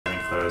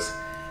clothes.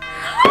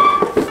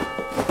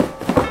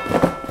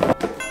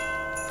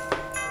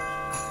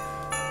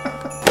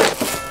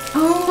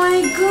 Oh my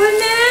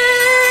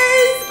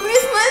goodness!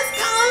 Christmas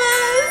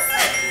colors!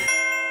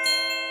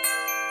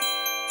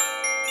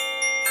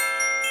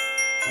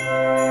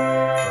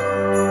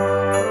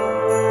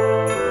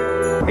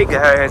 Hey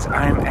guys,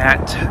 I'm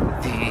at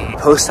the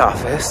post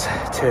office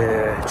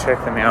to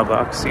check the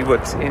mailbox, see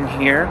what's in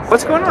here.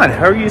 What's going on?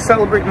 How are you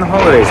celebrating the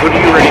holidays? What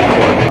are you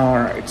ready for?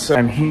 Alright, so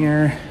I'm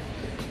here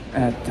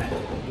at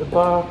the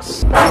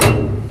box.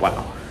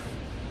 Wow.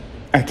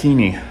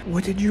 Akinyi,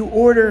 what did you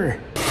order?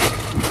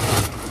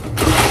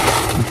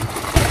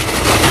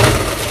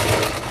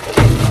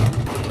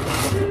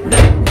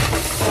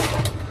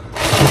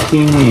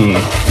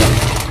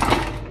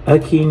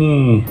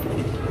 Akinyi.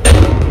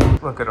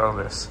 Look at all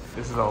this.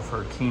 This is all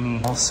for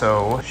Akinyi.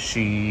 Also,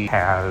 she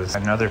has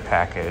another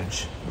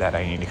package that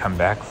I need to come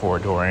back for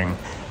during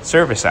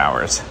service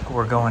hours.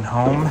 We're going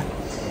home.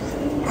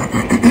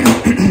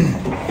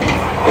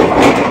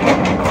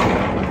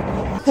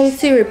 Hey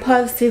Siri,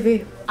 pause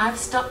TV. I've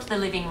stopped the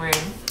living room.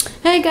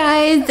 Hey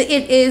guys,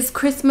 it is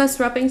Christmas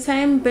wrapping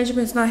time.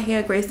 Benjamin's not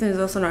here, Grayson is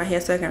also not here,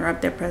 so I can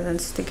wrap their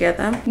presents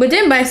together. We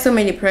didn't buy so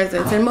many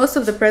presents, and most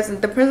of the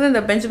present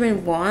that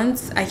Benjamin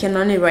wants, I can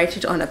only write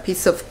it on a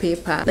piece of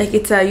paper. Like,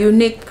 it's a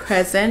unique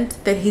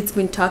present that he's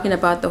been talking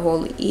about the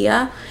whole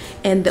year,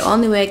 and the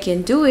only way I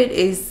can do it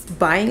is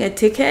buying a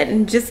ticket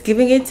and just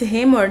giving it to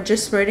him, or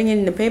just writing it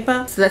in the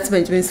paper. So that's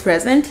Benjamin's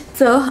present.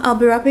 So I'll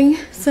be wrapping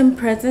some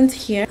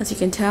presents here. As you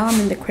can tell, I'm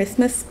in the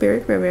Christmas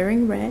spirit. We're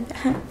wearing red.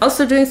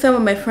 Also doing some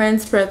of my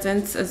friends'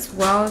 presents as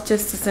well,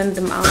 just to send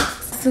them out.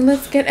 So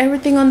let's get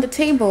everything on the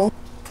table.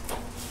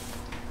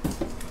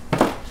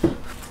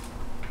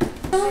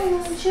 I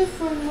want you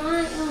for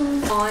my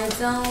own. I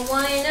don't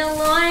want a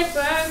life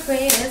for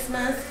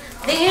Christmas.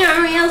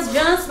 There is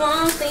just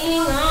one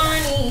thing I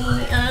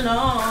need, and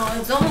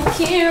I don't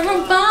care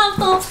about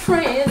those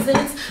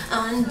presents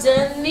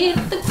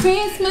underneath the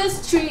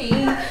Christmas tree.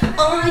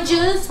 I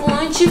just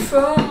want you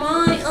for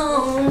my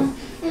own.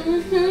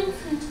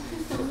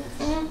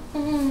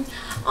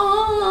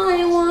 All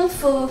I want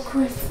for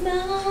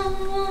Christmas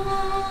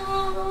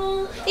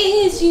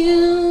is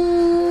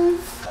you.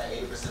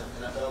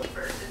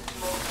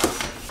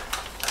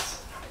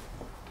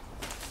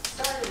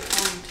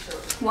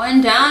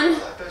 One down,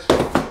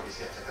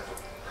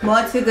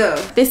 more to go.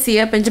 This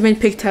year, Benjamin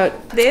picked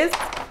out this.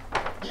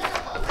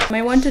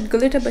 I wanted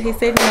glitter, but he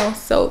said no,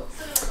 so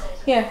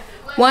yeah.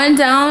 One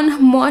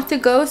down, more to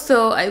go,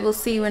 so I will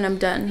see when I'm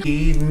done.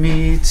 Lead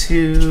me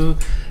to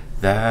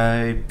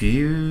thy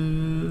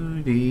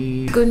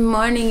beauty. Good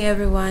morning,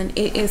 everyone.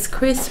 It is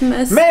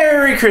Christmas.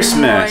 Merry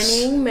Christmas!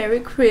 Morning,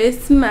 Merry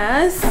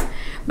Christmas.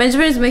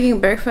 Benjamin is making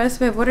breakfast.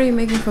 Babe, what are you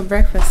making for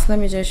breakfast? Let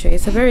me just show you.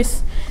 It's a very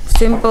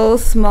simple,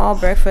 small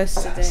breakfast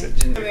today.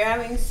 We're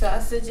having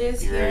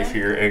sausages You here. ready for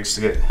your eggs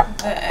to get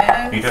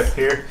Eggs. heat up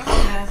here?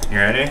 Yeah. You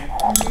ready?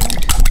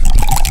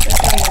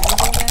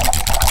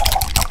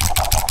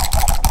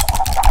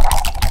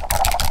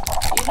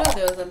 You know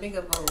there was a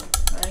bigger bowl,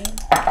 right?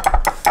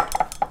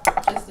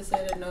 Just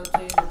decided not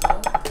to use the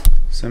bowl.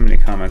 So many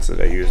comments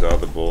that I use all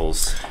the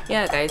bowls.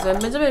 Yeah, guys, when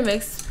Benjamin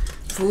makes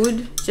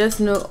food, just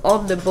know all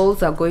the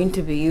bowls are going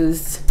to be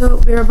used. So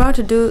we're about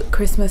to do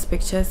Christmas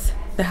pictures.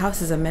 The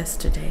house is a mess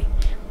today,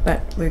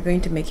 but we're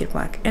going to make it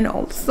work. And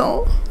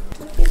also,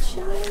 look at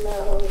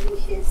Shiloh in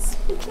his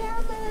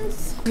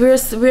pajamas.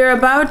 We're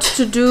about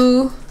to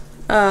do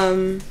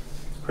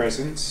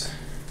Presents.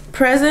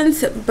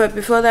 presents, but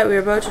before that we're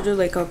about to do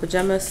like our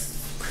pajamas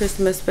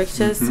Christmas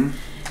pictures.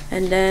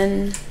 And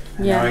then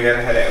Now we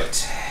gotta head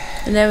out.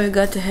 and then we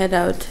got to head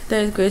out.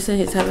 There's Grayson,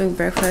 he's having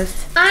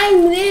breakfast.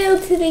 I'm new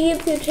to the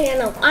YouTube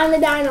channel. I'm a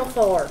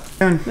dinosaur.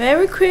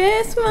 Merry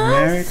Christmas!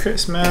 Merry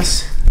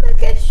Christmas.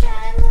 Look at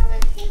Shiloh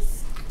and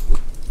his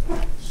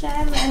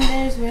Shiloh, and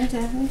there's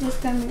Winter. We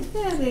just coming.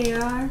 There they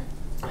are.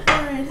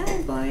 Alright,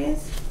 hi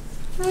boys.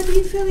 How do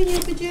you feel in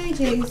your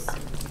pajamas?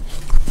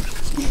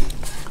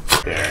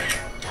 There.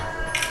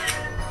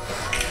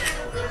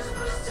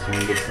 Can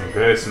we get some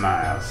good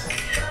smiles?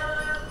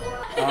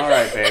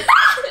 Alright, babe.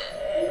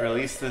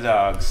 Release the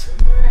dogs.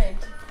 Alright.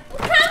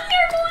 Come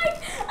here, boy!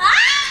 Ah!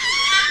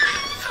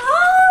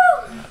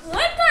 Oh!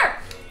 Winter!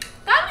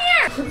 Come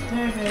here!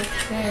 Perfect.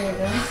 There you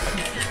go.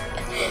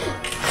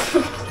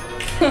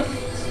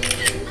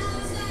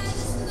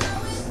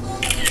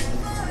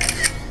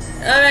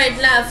 Alright,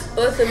 laugh,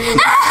 both of you.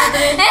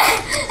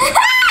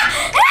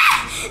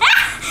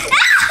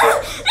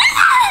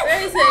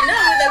 Grayson,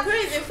 not with a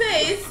crazy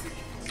face.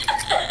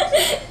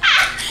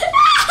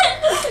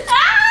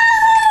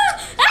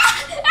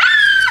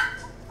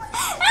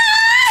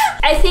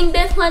 I think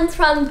this one's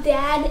from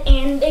Dad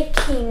and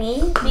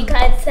Akinyi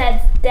because it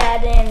says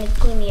Dad and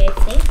Akinyi, I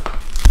think.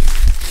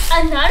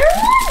 Another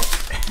one?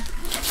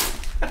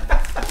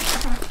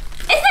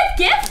 It's a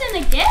gift and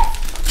a gift?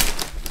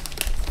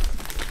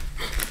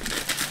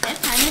 This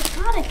time it's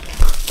not a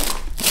gift.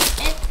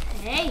 It's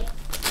hey.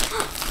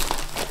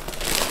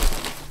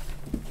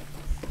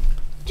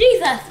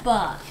 Jesus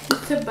book.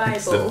 It's a Bible.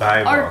 It's the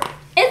Bible.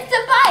 It's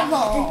the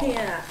Bible.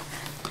 Yeah.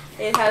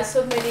 It has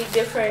so many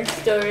different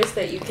stories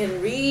that you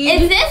can read.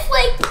 Is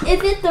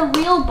it the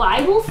real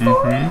Bible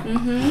story?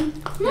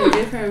 They're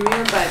different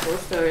real Bible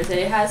stories. And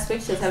it has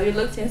pictures. Have you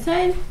looked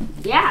inside?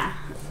 Yeah.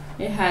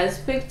 It has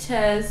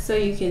pictures so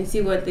you can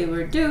see what they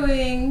were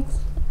doing.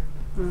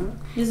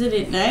 Isn't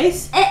it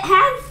nice? It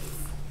has.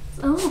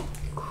 Oh,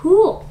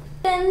 cool.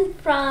 Then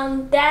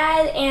from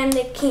Dad and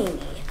Akinyi.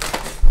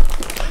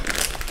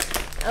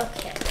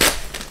 Okay.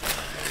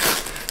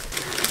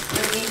 I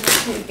need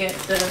to get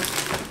the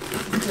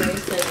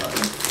bracelet on.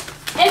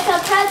 It's a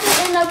present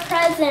in a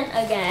present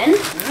again.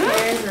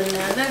 Here's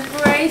another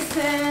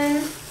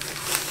Grayson.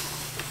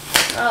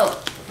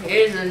 Oh,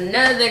 here's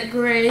another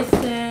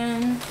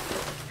Grayson.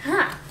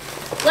 Huh.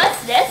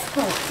 What's this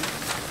one?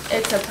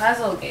 It's a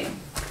puzzle game.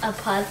 A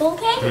puzzle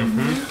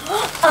game?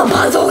 A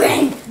puzzle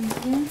game!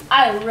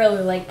 I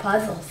really like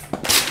puzzles.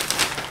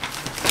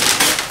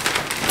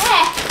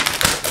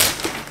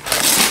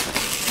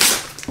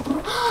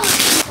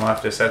 We'll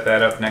have to set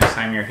that up next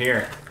time you're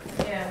here.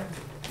 Yeah.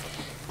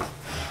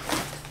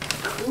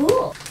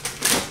 Cool.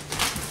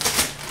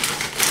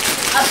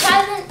 A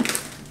present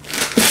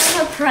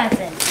and a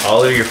present.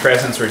 All of your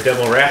presents were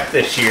double wrapped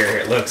this year,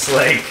 it looks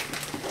like.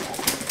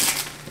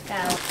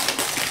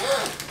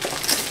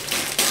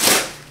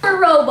 A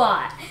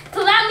robot.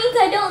 So that means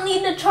I don't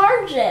need to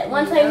charge it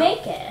once I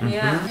make it.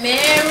 Yeah.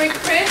 Merry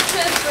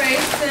Christmas,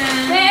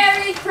 Grayson.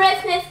 Merry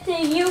Christmas to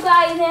you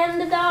guys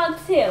and the dog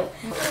too.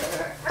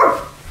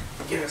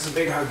 Give us a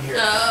big hug here.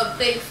 Oh,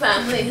 big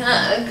family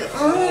hug.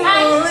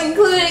 Oh,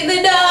 including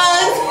the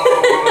dogs.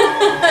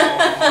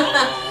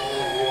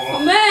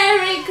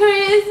 Merry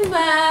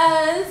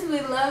Christmas.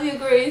 We love you,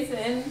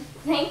 Grayson.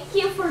 Thank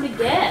you for the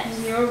gift.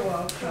 You're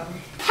welcome.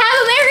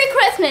 Have a Merry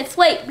Christmas.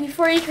 Wait,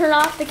 before you turn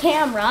off the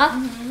camera.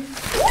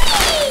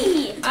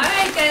 Whee!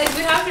 Alright guys,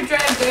 we have to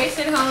drive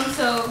Grayson home,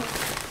 so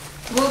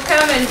we'll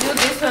come and do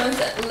this one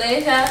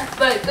later.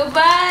 But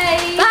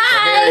goodbye.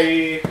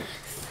 Bye.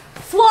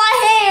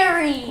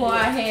 Swahili.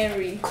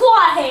 Kwaheri.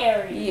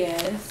 Kwaheri.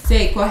 Yes.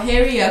 Say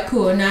Kwaheri ya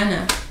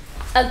kuonana.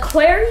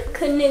 Aquari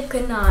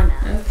Kanukanana.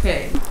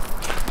 Okay.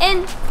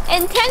 In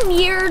 10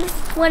 years,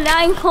 when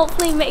I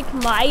hopefully make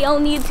my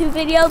own YouTube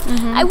videos,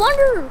 I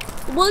wonder,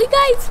 will you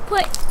guys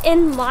put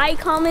in my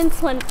comments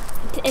when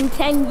in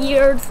 10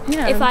 years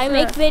if I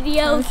make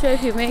videos? I'm sure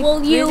if you make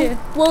will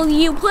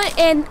you put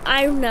in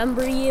I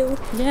remember you?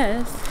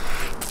 Yes.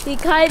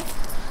 Because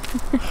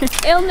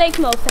it'll make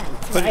more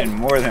sense. Put Right? in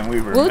more than we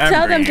remember. We'll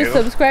tell them you. to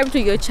subscribe to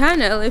your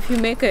channel if you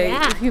make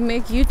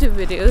YouTube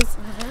videos.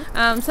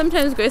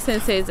 Sometimes Grayson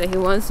says that he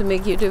wants to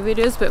make YouTube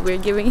videos, but we're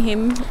giving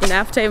him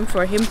enough time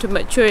for him to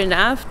mature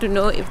enough to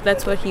know if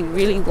that's what he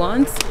really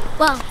wants.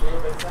 Well,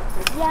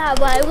 yeah,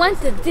 but I want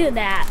to do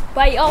that.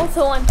 But I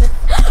also want to.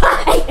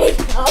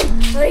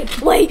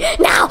 Wait,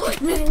 now. We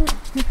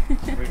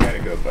gotta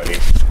go, buddy.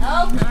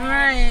 Oh,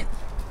 Alright.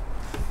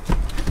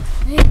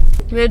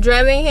 We're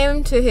driving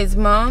him to his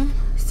mom,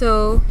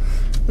 so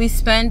we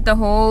spent the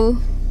whole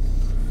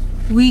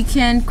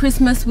weekend,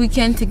 Christmas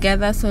weekend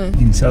together. So You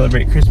can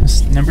celebrate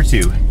Christmas number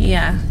 2.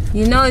 yeah,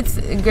 you know, it's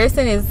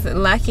Grayson is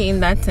lucky in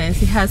that sense.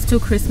 He has 2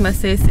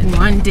 Christmases in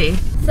one day.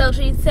 so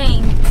she's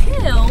saying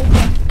 2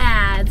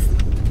 as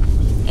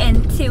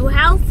in 2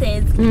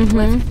 houses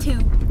with 2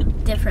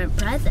 different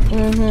presents.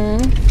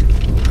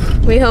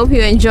 We hope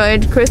you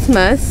enjoyed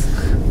Christmas.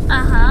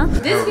 How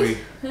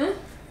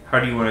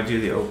do you want to do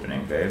the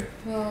opening, babe?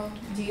 Well,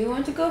 do you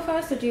want to go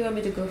fast or do you want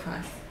me to go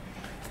fast?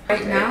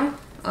 Right now?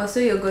 Oh, so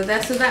you'll go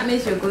there. So that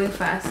means you're going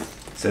fast.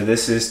 So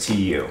this is to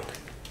you.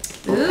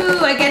 Ooh,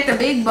 I get the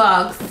big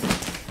box.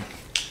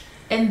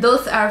 And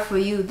those are for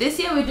you. This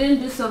year we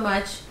didn't do so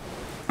much.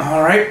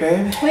 All right,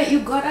 babe. Wait, you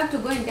got up to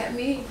go and get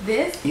me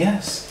this?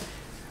 Yes.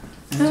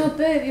 Oh,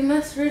 babe, you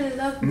must really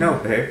love me. No,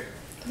 babe.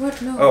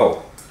 What? No.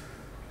 Oh.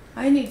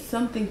 I need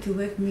something to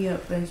wake me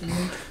up,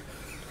 Benjamin.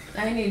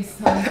 I need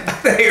something. I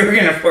thought you were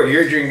gonna pour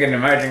your drink into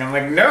my drink. I'm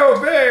like,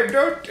 no, babe,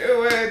 don't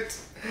do it.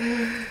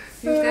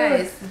 You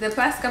guys, the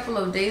past couple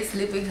of days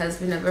sleeping has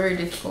been a very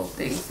difficult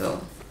thing,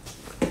 so.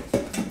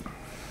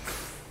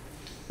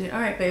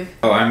 Alright, babe.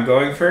 Oh, I'm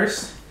going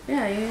first?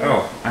 Yeah.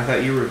 Oh, I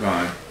thought you were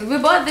going. We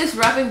bought this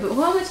wrapping paper.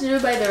 How much did we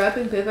buy the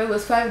wrapping paper? It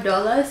was $5.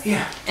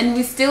 Yeah. And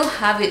we still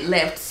have it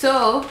left.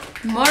 So,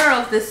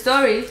 moral of the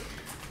story,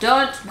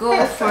 don't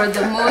go for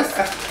the most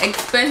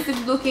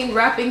expensive looking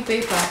wrapping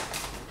paper.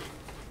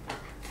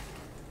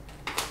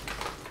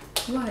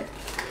 What?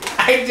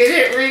 I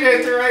didn't read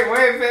it the right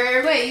way,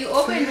 babe. Wait, you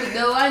opened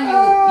the one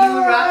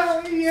you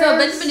wrapped? Yes. So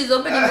Benjamin is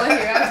opening what he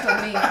wrapped for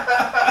me.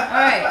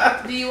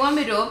 Alright, do you want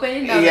me to open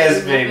it? Now that Yes,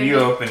 you've babe, opened you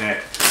it? open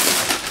it.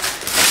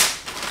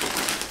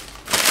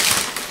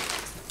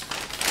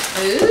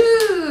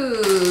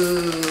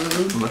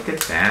 Ooh. Look at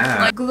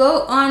that.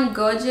 Glow on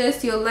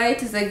gorgeous, your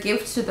light is a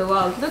gift to the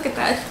world. Look at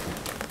that.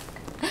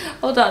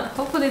 Hold on,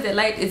 hopefully the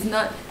light is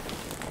not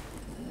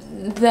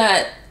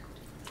that,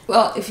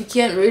 well, if you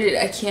can't read it,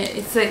 I can't.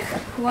 It's like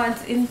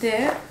what's in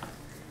there.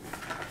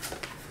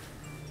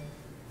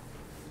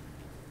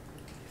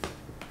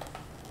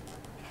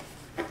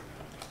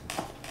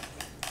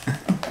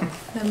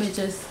 Let me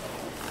just,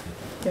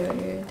 there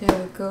we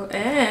go.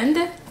 And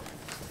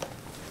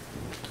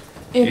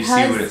Do you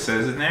see what it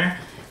says in there?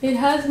 It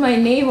has my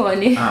name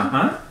on it.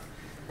 Uh-huh.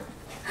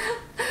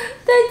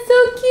 That's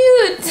so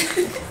cute.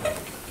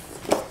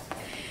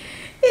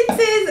 It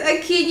says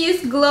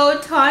Akinyi's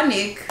Glow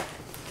Tonic.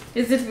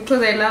 Is it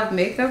because I love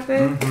makeup?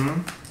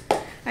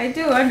 I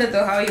do wonder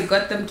though how you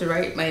got them to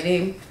write my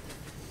name.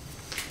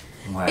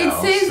 Wow. It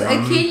says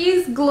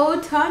Akinyi's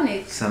Glow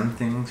Tonic. Some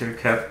things are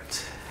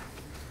kept.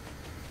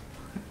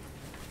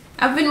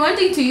 I've been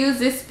wanting to use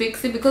this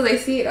Pixie because I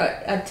see it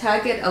at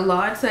Target a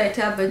lot. So I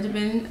tell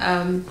Benjamin,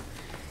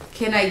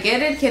 can I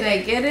get it? Can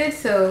I get it?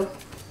 So,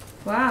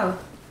 wow.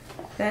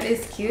 That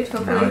is cute.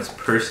 Hopefully, now it's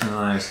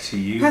personalized to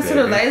you,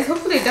 personalized. Baby.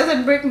 Hopefully it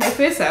doesn't break my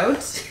face out.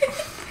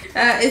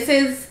 It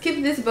says,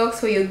 keep this box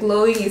for your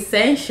glowing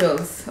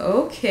essentials.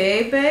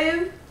 Okay,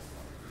 babe.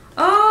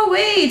 Oh,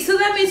 wait. So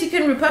that means you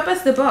can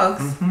repurpose the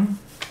box.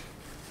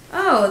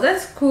 Oh,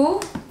 that's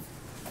cool.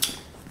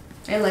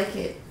 I like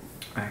it.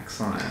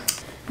 Excellent.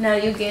 Now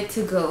you get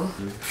to go.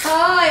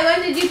 Oh, I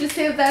wanted you to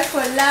save that for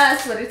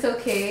last, but it's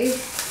okay.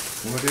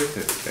 What is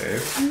it,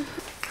 babe?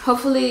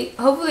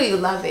 Hopefully you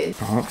love it.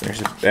 Oh, there's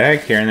a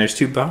bag here and there's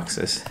 2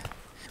 boxes.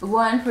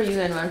 One for you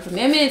and one for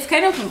me. I mean,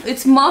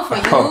 it's more for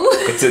you.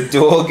 It's a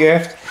dual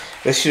gift.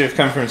 This should have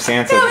come from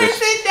Santa. Come and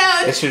sit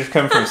down. This should have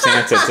come from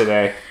Santa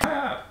today.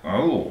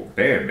 Oh,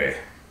 baby.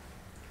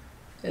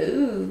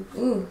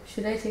 Ooh.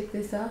 Should I take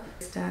this off?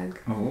 Tag.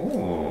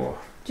 Oh.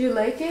 Do you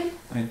like it?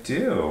 I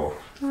do.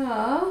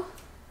 Oh.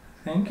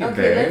 Thank you,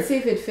 Okay, babe. let's see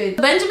if it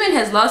fits. Benjamin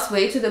has lost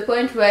weight to the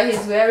point where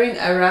he's wearing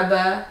a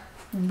rubber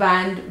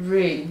band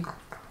ring.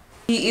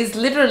 He is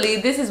literally,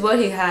 this is what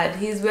he had.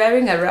 He's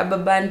wearing a rubber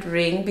band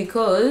ring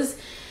because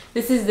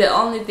this is the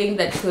only thing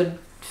that could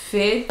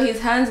fit. His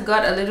hands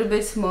got a little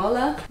bit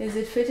smaller. Is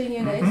it fitting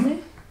you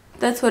nicely?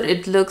 That's what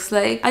it looks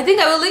like. I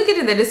think I will link it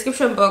in the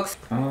description box.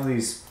 Oh,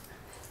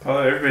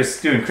 everybody's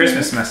doing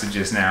Christmas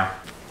messages now.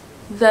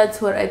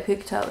 That's what I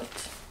picked out.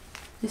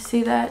 You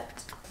see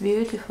that?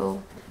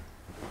 Beautiful.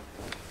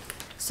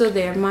 So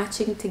they're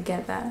matching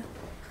together.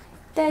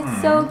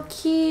 That's so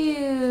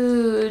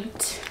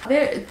cute.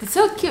 It's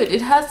so cute.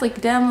 It has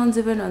like diamonds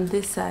even on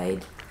this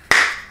side.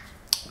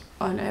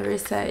 On every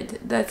side.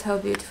 That's how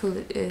beautiful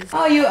it is.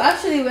 Oh, you're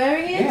actually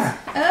wearing it? Yeah.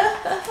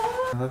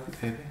 I love you,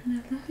 baby.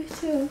 I love you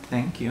too.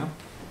 Thank you.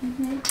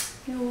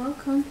 You're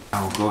welcome.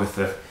 I'll go with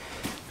the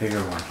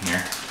bigger one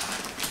here.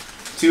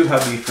 To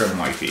hubby from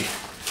wifey.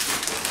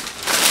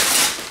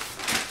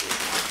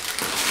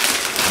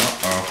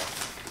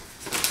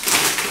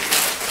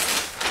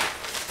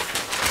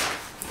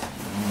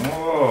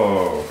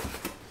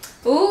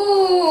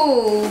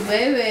 Ooh,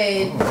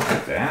 baby. Oh, look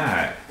at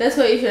that. That's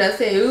what you should have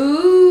said.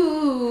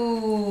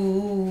 Ooh.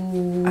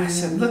 I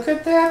said, look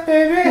at that,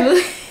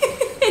 baby.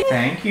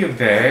 Thank you,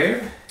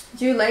 babe.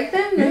 Do you like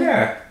them?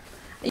 Yeah.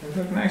 They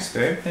look nice,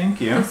 babe.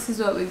 Thank you. This is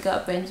what we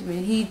got,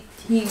 Benjamin.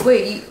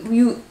 Wait,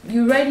 you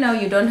right now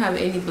you don't have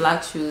any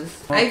black shoes.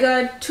 I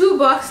got 2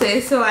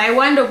 boxes, so I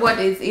wonder what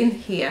is in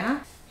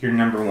here. Your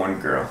 #1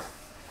 girl.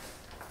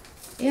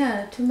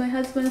 Yeah, to my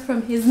husband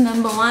from his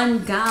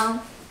 #1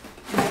 gal.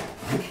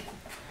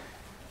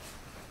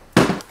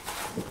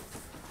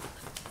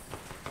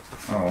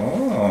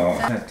 Oh,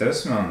 that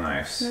does smell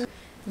nice.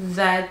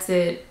 That's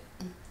it.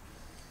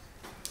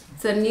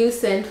 It's a new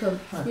scent from.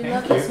 You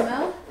love the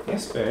smell?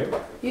 Yes, babe.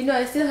 You know,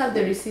 I still have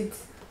the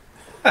receipts.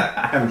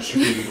 I'm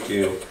sure you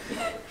do.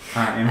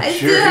 I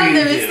still have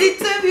the receipts,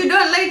 so if you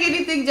don't like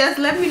anything, just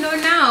let me know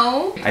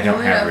now. I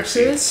don't have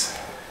receipts.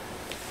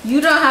 You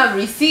don't have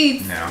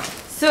receipts? No.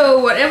 So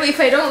whatever, if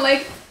I don't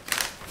like,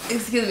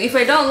 excuse me, if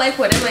I don't like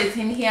whatever is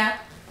in here,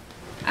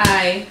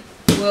 I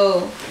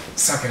will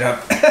suck it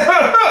up.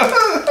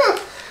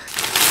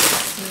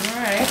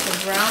 Alright, the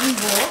brown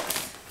box.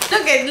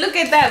 Look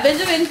at that.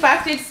 Benjamin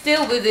packed it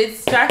still with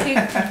its tracking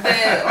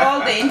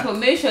all the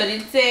information.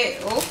 It say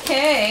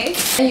okay.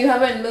 And you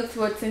haven't looked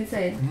what's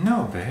inside.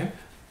 No, babe.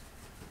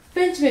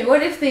 Benjamin,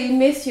 what if they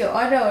miss your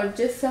order or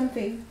just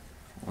something?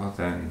 Well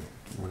then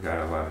we got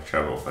a lot of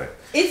trouble, but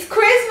it's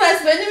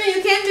Christmas, Benjamin,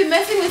 you can't be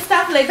messing with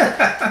stuff like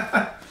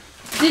that.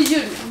 Did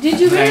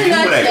you really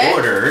not check? I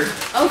ordered.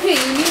 Okay,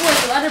 you knew what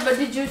you ordered, but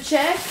did you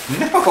check?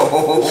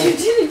 No. You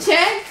didn't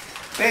check?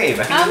 Babe,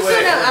 I knew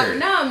what I ordered.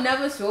 Now I'm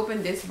nervous to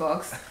open this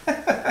box.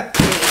 Okay.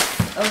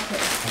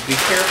 Be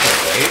careful,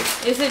 babe.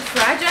 Is it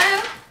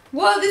fragile?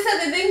 Well, these are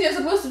the things you're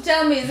supposed to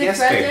tell me. Is it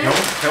fragile?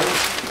 Yes, babe. Don't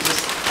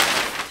just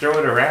throw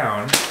it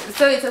around.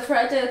 So it's a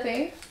fragile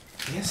thing?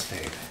 Yes,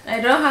 babe. I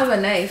don't have a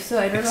knife, so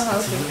I don't know how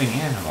it's to. a living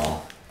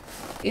animal.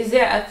 Is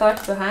there a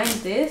thought behind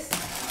this?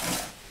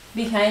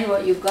 Behind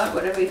what you got,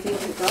 whatever you think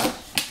you got?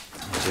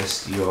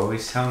 You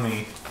always tell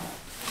me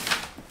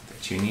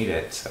that you need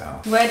it,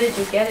 so. Where did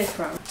you get it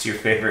from? It's your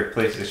favorite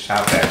place to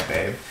shop at,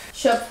 babe.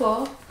 Shop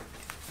for?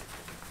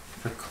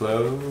 For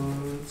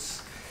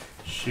clothes,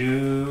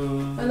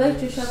 shoes. I like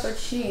to shop at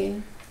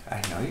SHEIN.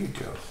 I know you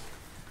do.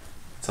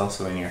 It's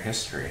also in your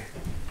history.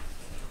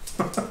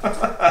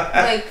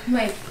 Like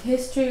my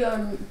history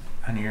on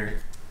your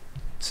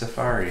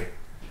safari.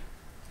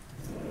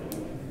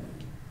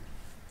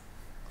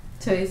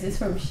 So is this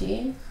from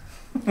SHEIN?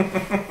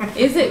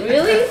 Is it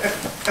really?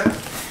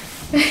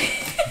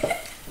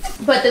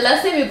 But the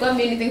last time you got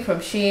me anything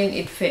from SHEIN,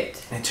 it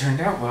fit. It turned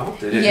out well,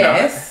 did it?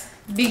 Yes.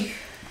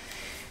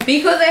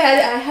 Because I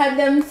had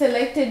them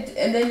selected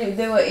and then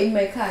they were in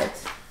my cart.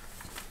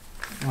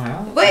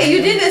 Well, wait,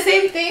 you did the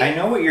same thing? I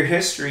know what your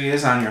history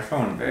is on your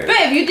phone, babe.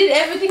 Babe, you did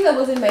everything that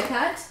was in my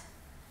cart?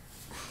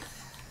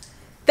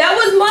 That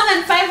was more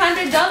than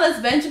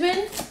 $500,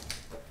 Benjamin.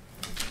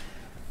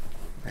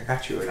 I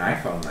got you an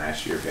iPhone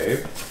last year,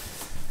 babe.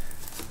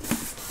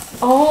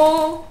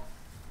 Oh.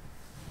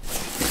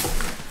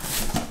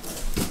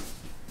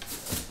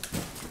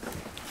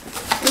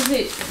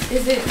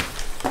 Is it?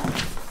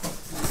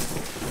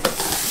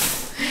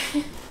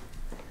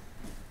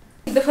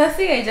 The first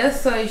thing I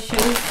just saw is shoes.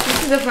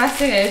 This is the first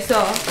thing I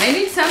saw. I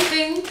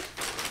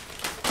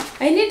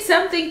need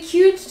something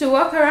cute to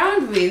walk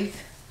around with.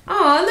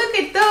 Oh, look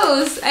at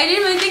those. I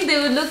didn't even think they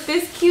would look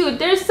this cute.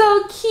 They're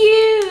so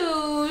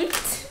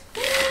cute.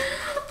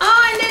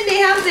 Oh, and then they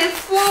have the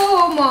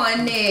foam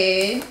on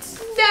it.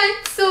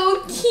 That's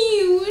so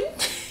cute.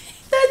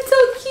 That's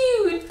so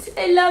cute.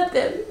 I love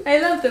them. I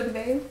love them,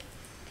 babe.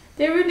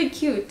 They're really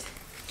cute,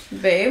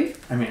 babe.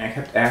 I mean, I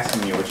kept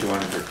asking you what you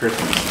wanted for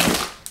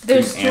Christmas.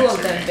 There's two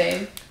of them,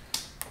 babe.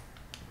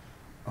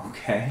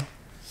 Okay.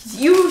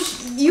 You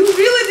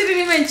really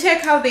didn't even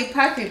check how they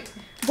packed it.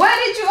 Why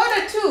did you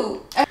order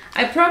two?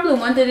 I probably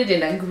wanted it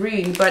in a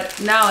green, but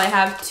now I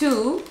have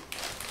two.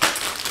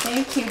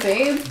 Thank you,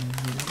 babe.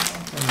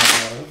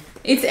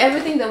 It's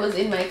everything that was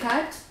in my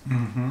cart.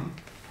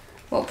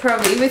 Well,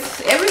 probably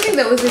with everything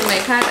that was in my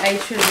cart, I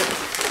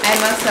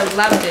must have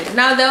loved it.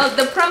 Now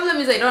the problem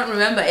is I don't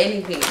remember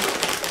anything.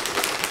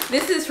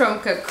 This is from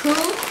Kaku.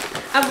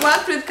 I've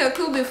worked with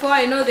Kaku before.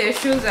 I know their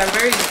shoes are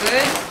very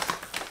good.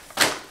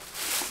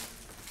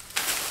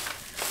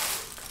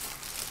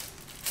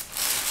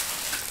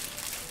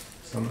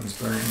 Someone's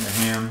burning the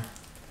ham.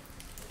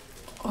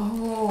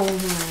 Oh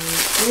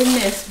my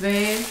goodness,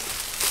 babe.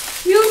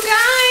 You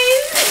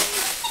guys!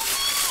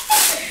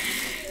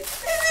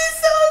 This is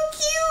so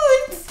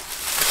cute!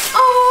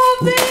 Oh,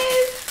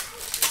 babe!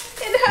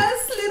 It has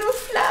little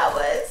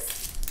flowers.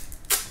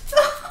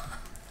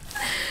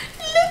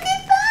 Look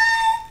at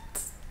that!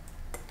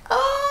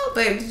 Oh,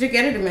 babe, did you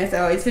get it in my size?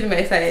 Oh, it's in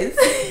my size.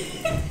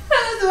 I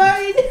was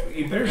worried.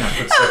 You better not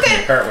put stuff in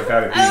your cart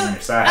without it being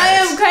your size. I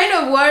am kind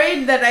of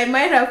worried that I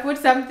might have put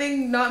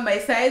something not my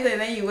size and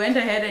then you went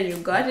ahead and you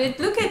got it.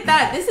 Look at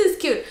that. This is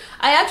cute.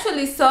 I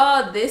actually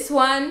saw this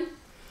one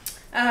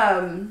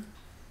a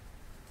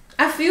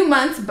few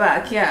months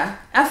back. Yeah.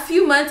 A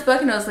few months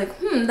back and I was like,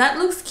 that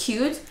looks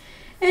cute.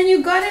 And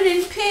you got it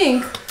in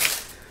pink.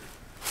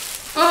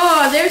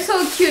 Oh, they're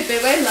so cute,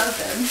 babe. I love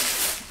them.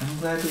 I'm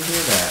glad to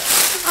hear that.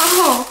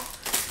 Oh,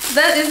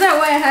 is that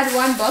why I had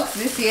one box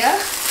this year?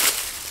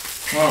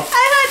 Well,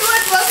 I had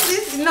one box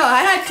no,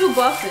 I had two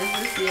boxes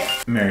this year.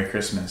 Merry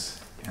Christmas,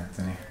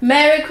 Anthony.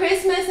 Merry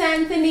Christmas,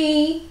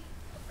 Anthony.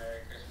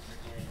 Merry Christmas,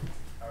 Akinyi.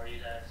 How are you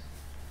guys?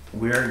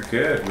 We're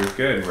good. We're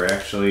good. We're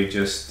actually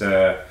just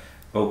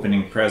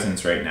opening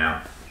presents right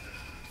now.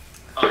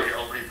 Oh, you're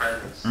opening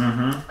presents?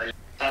 Mm-hmm.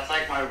 That's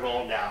like my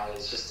role now,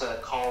 is just to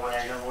call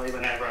randomly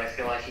whenever I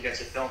feel like you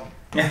guys are filming.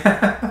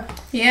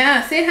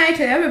 Yeah, say hi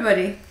to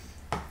everybody.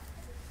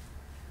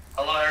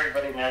 Hello,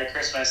 everybody. Merry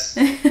Christmas.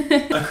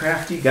 A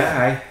crafty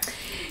guy.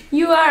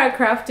 You are a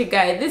crafty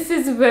guy. This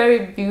is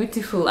very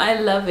beautiful. I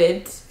love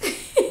it.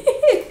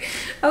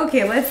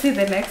 Okay, let's see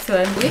the next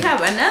one. We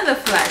have another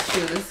flat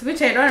shoes,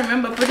 which I don't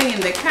remember putting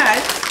in the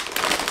cart.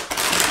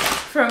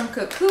 From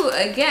Kaku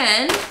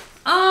again.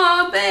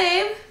 Oh,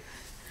 babe.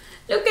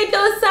 Look at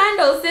those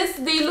sandals.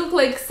 They look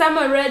like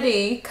summer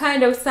ready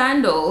kind of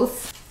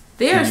sandals.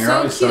 They are so cute. You're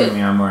always telling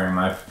me I'm wearing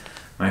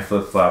my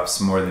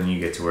flip-flops more than you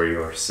get to wear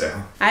yours,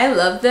 so. I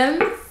love them.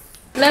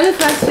 Let me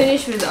first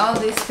finish with all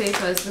these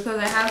papers because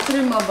I have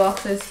 3 more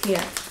boxes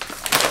here.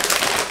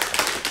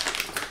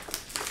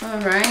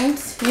 Alright.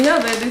 You know,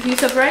 babe, if you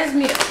surprise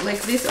me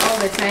like this all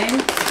the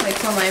time, like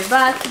for my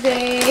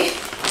birthday,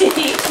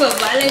 for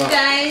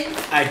Valentine's.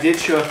 Well, I did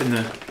show up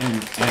in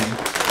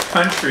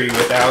country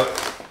without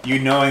you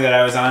knowing that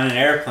I was on an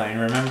airplane.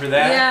 Remember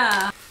that?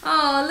 Yeah.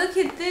 Oh, look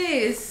at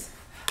this.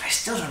 I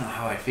still don't know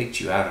how I faked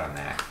you out on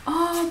that.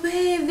 Oh,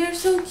 babe, they're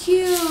so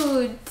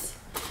cute.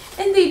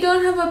 And they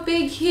don't have a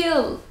big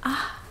heel.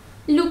 Ah,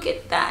 look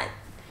at that.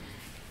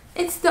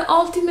 It's the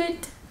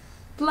ultimate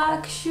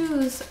black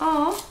shoes.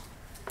 Oh.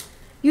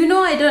 You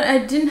know, I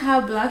didn't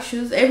have black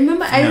shoes. I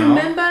remember,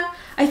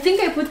 I think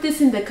I put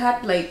this in the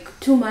cart like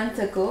 2 months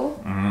ago.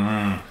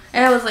 And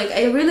I was like,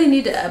 I really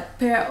need a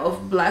pair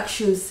of black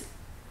shoes.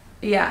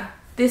 Yeah,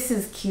 this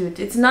is cute.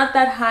 It's not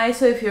that high,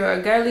 so if you're a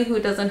girly who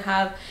doesn't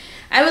have...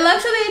 I will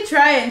actually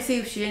try and see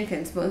if SHEIN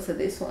can sponsor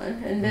this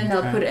one. And then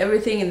I'll put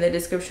everything in the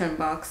description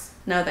box.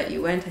 Now that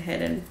you went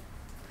ahead, and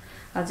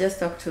I'll just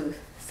talk to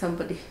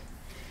somebody.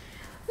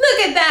 Look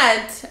at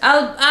that!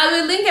 I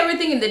will link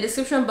everything in the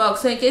description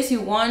box. So in case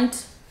you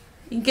want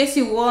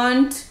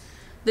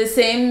the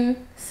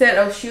same set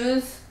of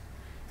shoes,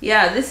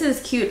 Yeah, this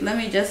is cute. Let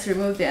me just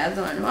remove the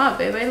other one. Wow,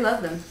 babe, I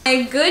love them.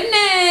 My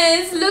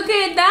goodness, look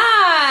at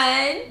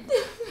that.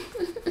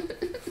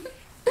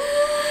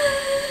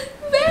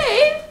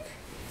 Babe.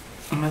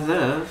 My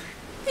love.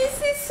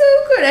 This is so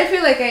good. I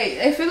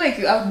feel like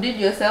you outdid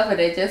yourself and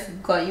I just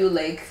got you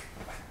like.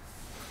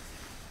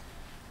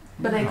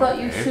 But I got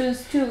you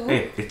shoes too.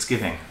 Hey, it's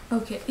giving.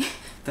 Okay.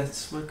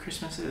 That's what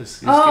Christmas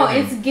is.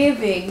 It's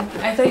giving.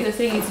 I thought you were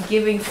saying it's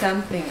giving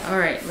something.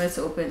 Alright, let's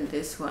open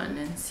this one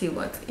and see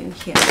what's in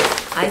here.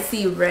 I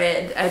see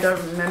red. I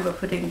don't remember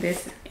putting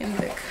this in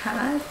the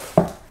cart.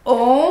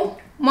 Oh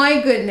my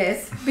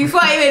goodness.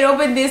 Before I even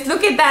open this,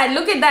 look at that.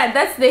 Look at that.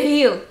 That's the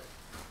heel.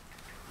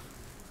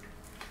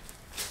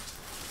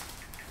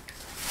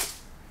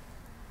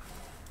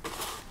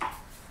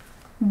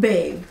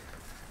 Babe.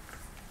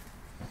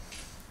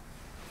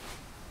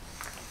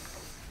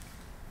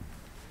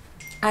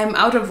 I'm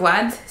out of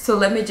words, so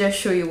let me just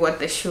show you what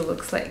the shoe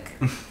looks like.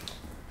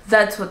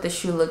 That's what the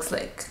shoe looks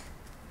like.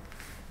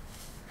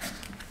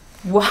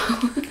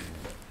 Wow.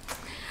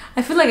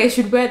 I feel like I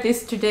should wear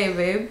this today,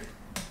 babe.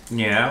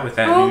 Yeah, with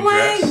that new new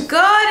dress. Oh my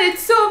god,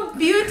 it's so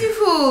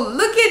beautiful.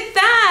 Look at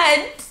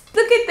that.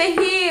 Look at the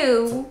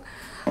heel.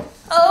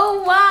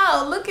 Oh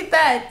wow, look at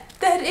that.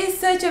 That is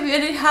such a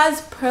beauty. It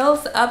has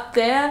pearls up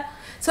there.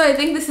 So I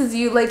think this is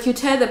you, like you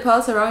tie the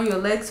pearls around your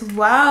legs.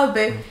 Wow,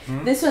 babe.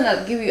 This one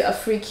I'll give you a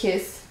free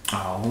kiss.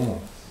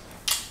 Oh.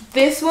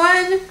 This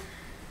one,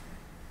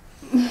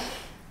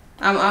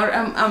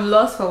 I'm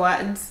lost for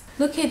words.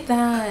 Look at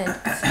that.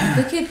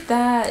 Look at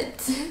that.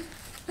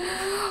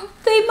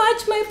 They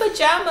match my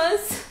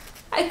pajamas.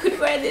 I could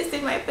wear this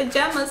in my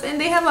pajamas,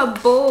 and they have a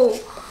bow.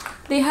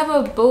 They have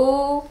a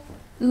bow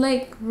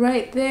like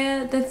right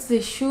there. That's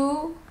the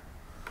shoe.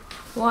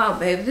 Wow,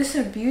 babe, these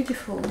are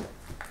beautiful.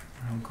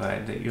 I'm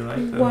glad that you like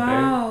them,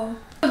 wow.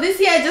 Babe. This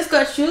year I just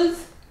got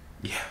shoes.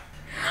 Yeah.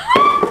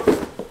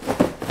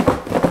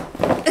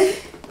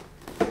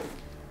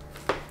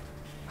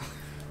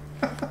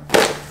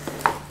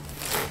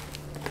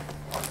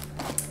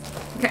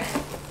 Okay.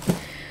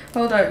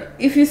 Hold on.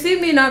 If you see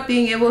me not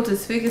being able to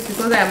speak, it's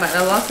because I'm at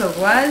a loss of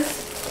words.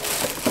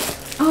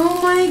 Oh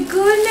my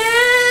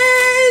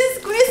goodness!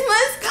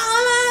 Christmas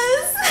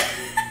colors!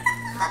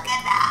 Look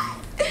at that!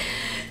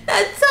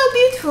 That's so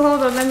beautiful.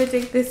 Hold on, let me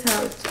take this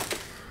out.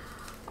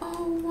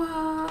 Oh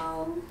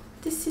wow.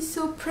 This is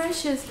so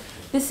precious.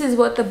 This is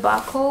what the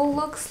buckle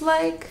looks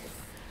like.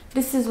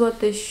 This is what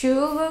the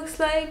shoe looks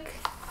like.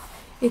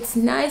 It's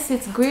nice,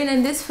 it's green,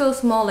 and this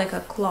feels more like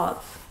a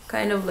cloth.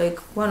 Kind of like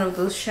one of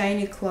those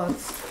shiny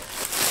cloths.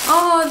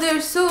 Oh,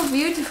 they're so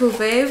beautiful,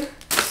 babe.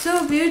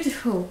 So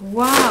beautiful.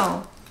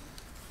 Wow.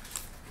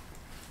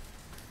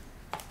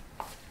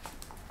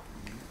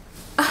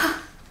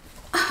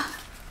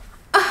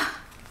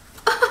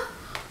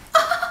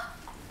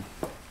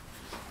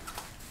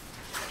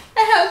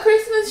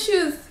 Christmas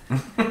shoes.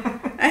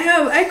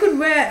 I could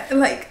wear,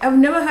 like, I've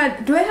never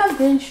had, do I have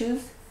green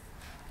shoes?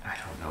 I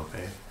don't know,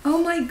 babe.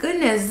 Oh my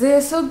goodness,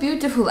 they're so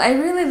beautiful. I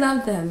really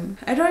love them.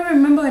 I don't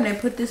remember when I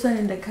put this one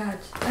in the cart.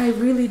 I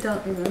really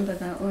don't remember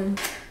that one.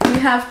 We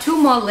have two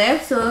more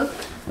left, so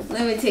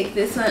let me take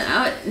this one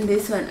out and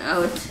this one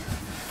out.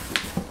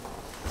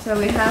 So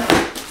we have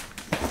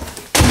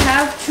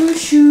two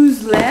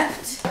shoes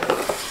left.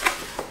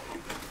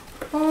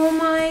 Oh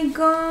my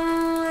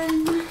god.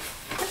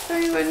 I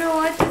don't even know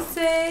what to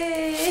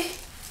say.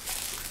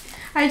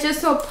 I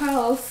just saw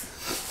pearls.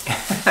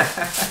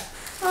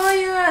 Oh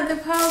yeah, the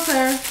pearls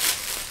are.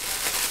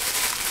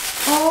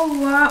 Oh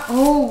wow!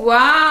 Oh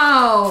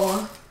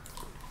wow!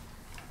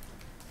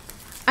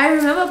 I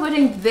remember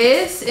putting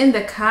this in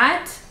the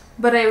cart,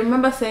 but I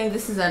remember saying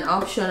this is an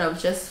option of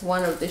just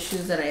one of the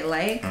shoes that I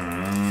like.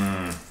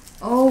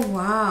 Oh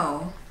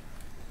wow!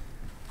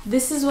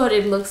 This is what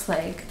it looks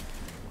like.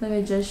 Let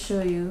me just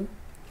show you.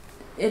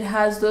 It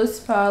has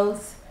those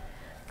pearls.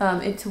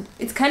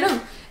 It's kind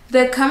of,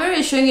 the camera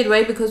is showing it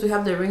right because we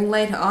have the ring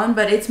light on,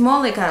 but it's more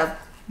like a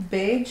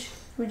beige,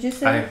 would you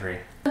say? Ivory.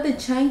 The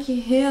chunky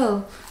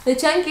heel. The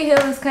chunky heel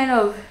is kind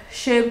of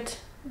shaped.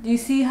 Do you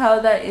see how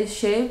that is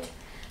shaped?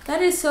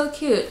 That is so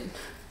cute.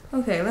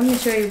 Okay, let me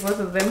show you both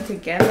of them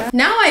together.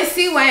 Now I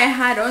see why I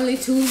had only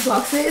 2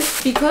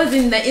 boxes, because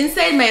in the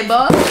inside my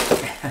box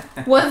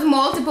was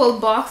multiple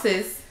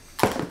boxes.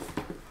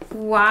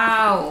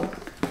 Wow.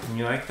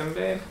 You like them,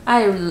 babe?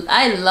 I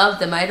love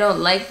them. I don't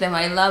like them.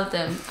 I love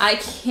them. I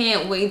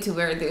can't wait to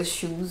wear those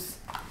shoes.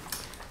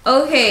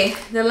 Okay,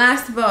 the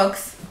last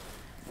box.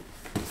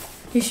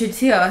 You should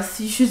see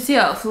us. You should see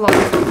our floor.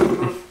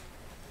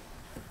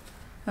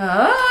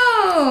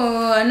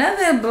 Oh,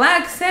 another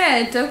black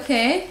set.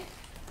 Okay.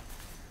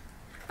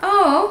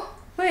 Oh,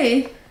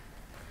 wait.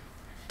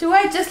 Do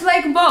I just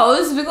like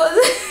bows? Because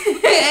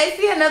I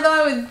see another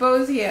one with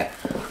bows here.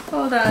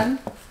 Hold on.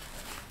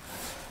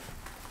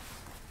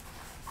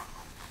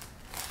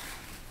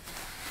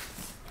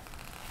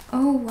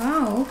 Oh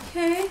wow,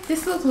 okay.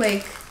 This looks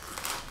like,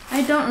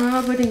 I don't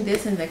remember putting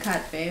this in the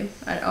cart, babe,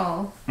 at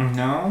all.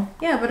 No?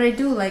 Yeah, but I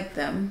do like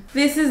them.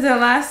 This is the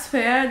last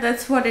pair.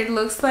 That's what it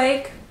looks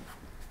like.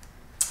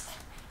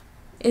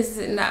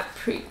 Isn't that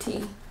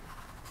pretty?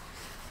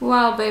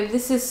 Wow, babe,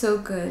 this is so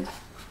good.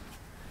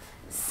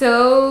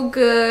 So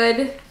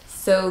good.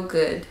 So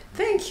good.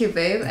 Thank you,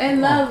 babe. I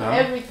love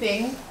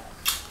everything.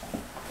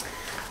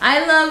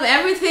 I love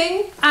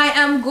everything. I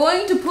am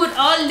going to put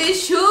all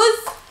these shoes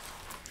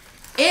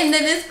in the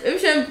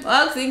description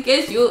box in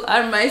case you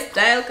are my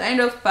style kind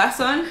of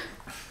person.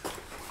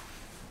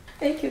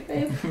 Thank you,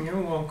 babe. You're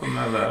welcome,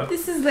 my love.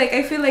 This is like,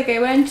 I feel like I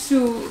went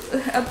to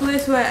a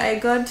place where I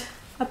got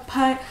a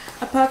pack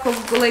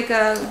of like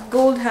a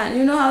gold hand.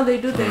 You know how they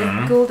do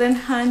the golden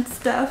hand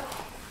stuff?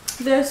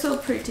 They're so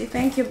pretty.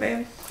 Thank you,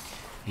 babe.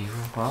 You're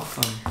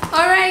welcome.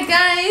 Alright,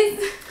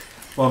 guys.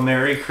 Well,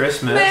 Merry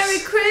Christmas. Merry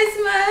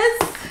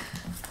Christmas.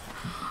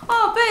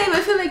 Oh, babe,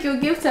 I feel like your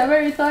gifts are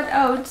very thought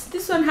out.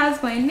 This one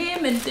has my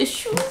name and the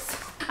shoes.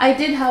 I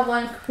did have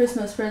one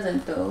Christmas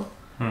present though,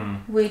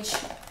 which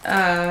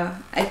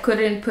I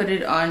couldn't put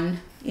it on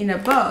in a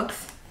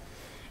box.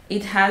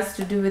 It has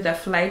to do with a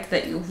flight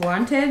that you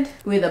wanted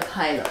with a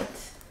pilot.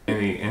 In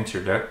the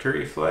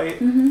introductory flight?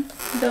 The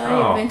one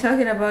you've been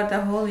talking about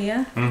the whole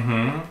year?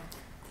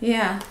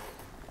 Yeah.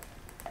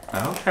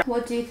 Okay.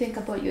 What do you think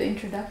about your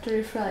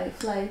introductory flight?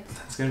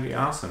 That's gonna be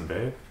awesome,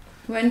 babe.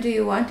 When do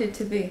you want it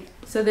to be?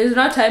 So there's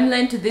no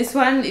timeline to this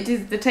one. It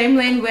is the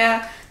timeline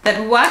where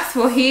that works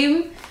for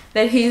him,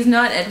 that he's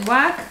not at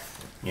work.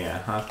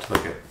 Yeah, I'll have to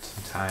look at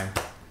some time.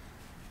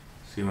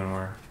 See when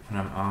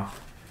I'm off.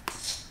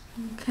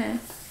 Okay.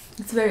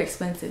 It's very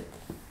expensive.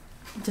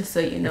 Just so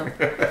you know.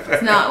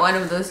 It's not one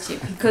of those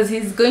cheap because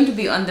he's going to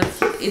be on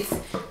the it's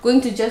going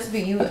to just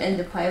be you and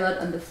the pilot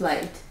on the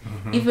flight.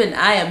 Even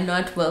I am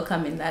not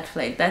welcome in that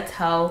flight. That's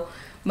how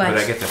much.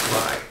 But I get to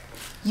fly.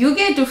 You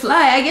get to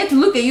fly. I get to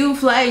look at you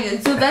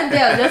flying. So that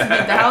day I'll just be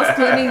at the house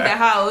cleaning the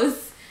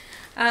house.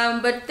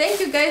 But thank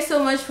you guys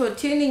so much for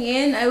tuning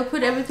in. I will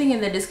put everything in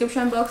the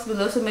description box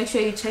below, so make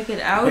sure you check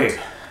it out. Hey,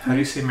 how do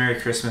you say Merry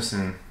Christmas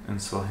in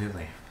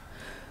Swahili?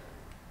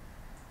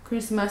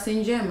 Christmas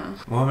in German.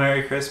 Well,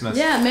 Merry Christmas.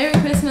 Yeah, Merry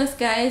Christmas,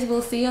 guys.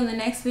 We'll see you on the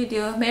next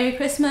video. Merry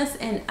Christmas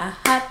and a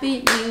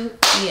Happy New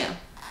Year.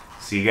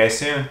 See you guys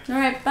soon.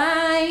 Alright,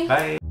 bye.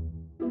 Bye.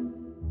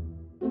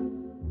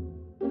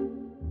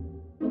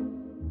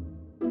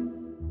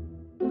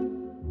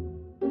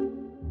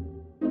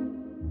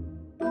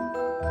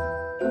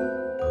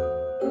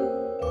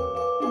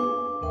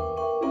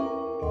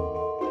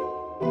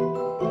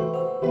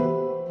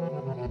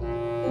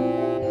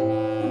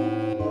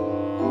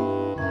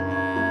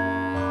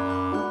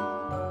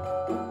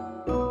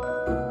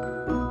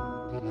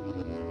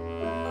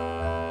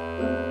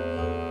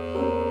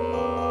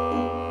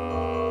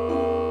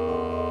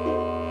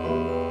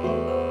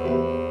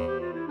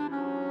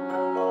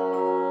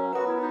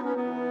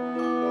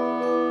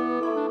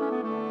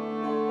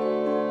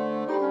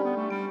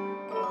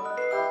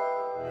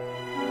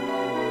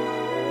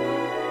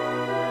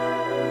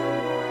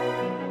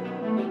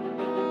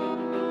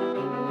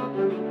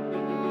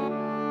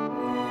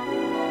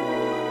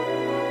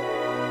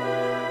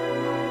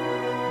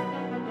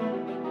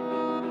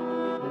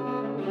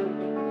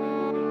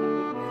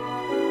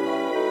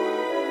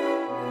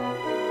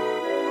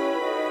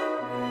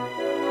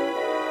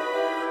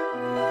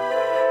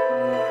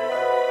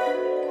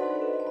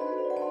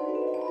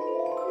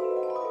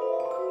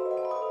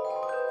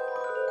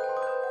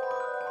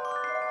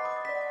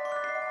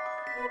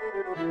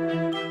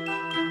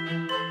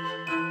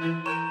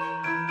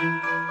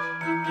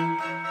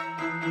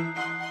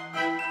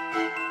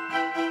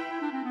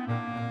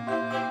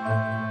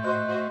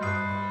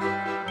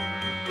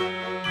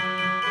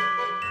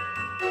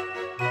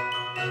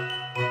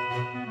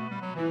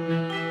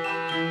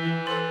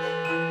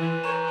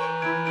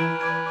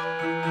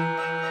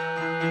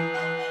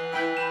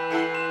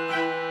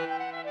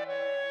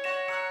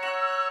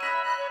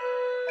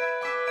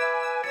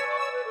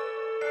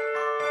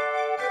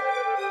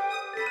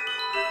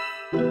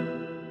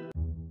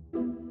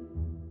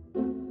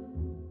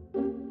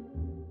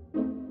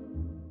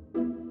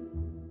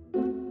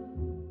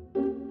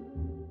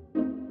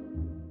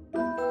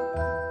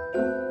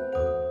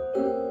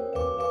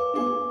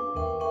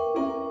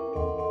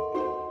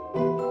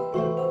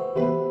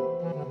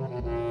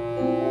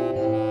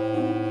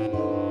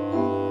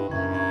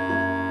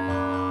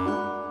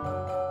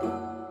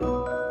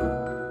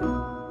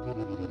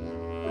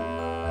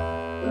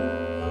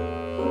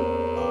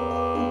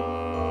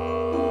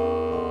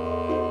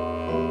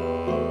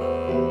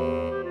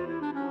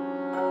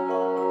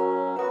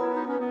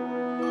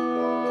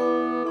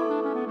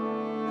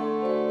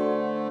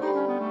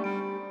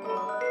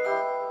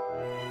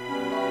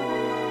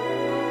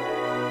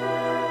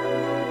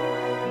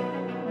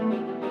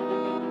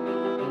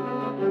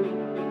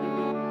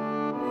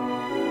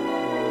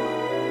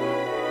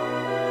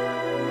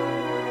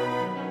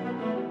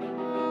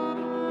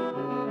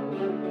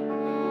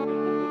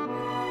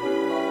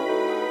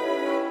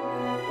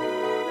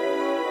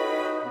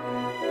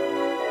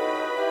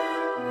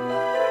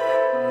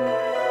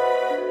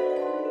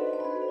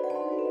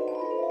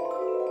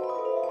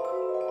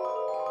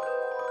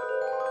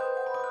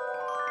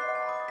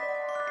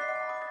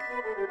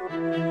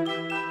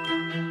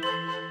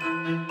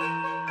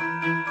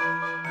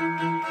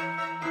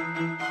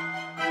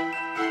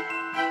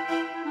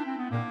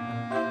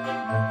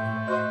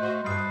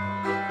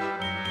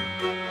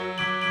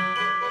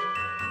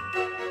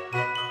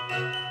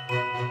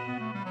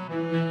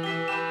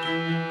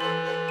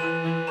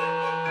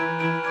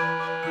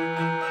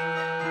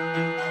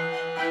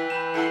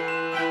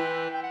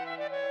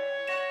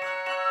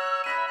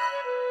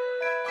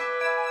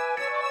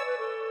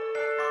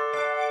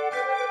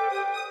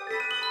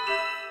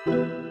 What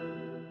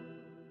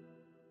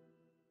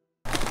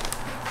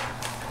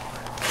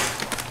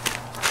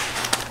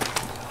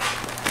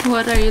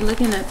are you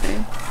looking at,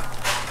 babe?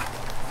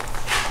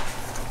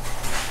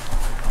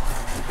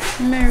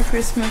 Merry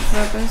Christmas,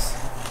 Bubba's.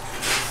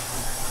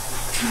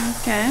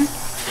 Okay.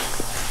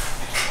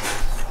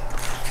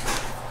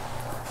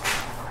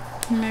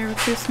 Merry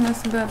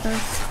Christmas,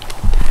 Bubba's.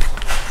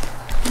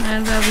 I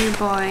love you,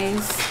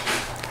 boys.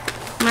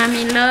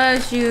 Mommy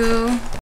loves you.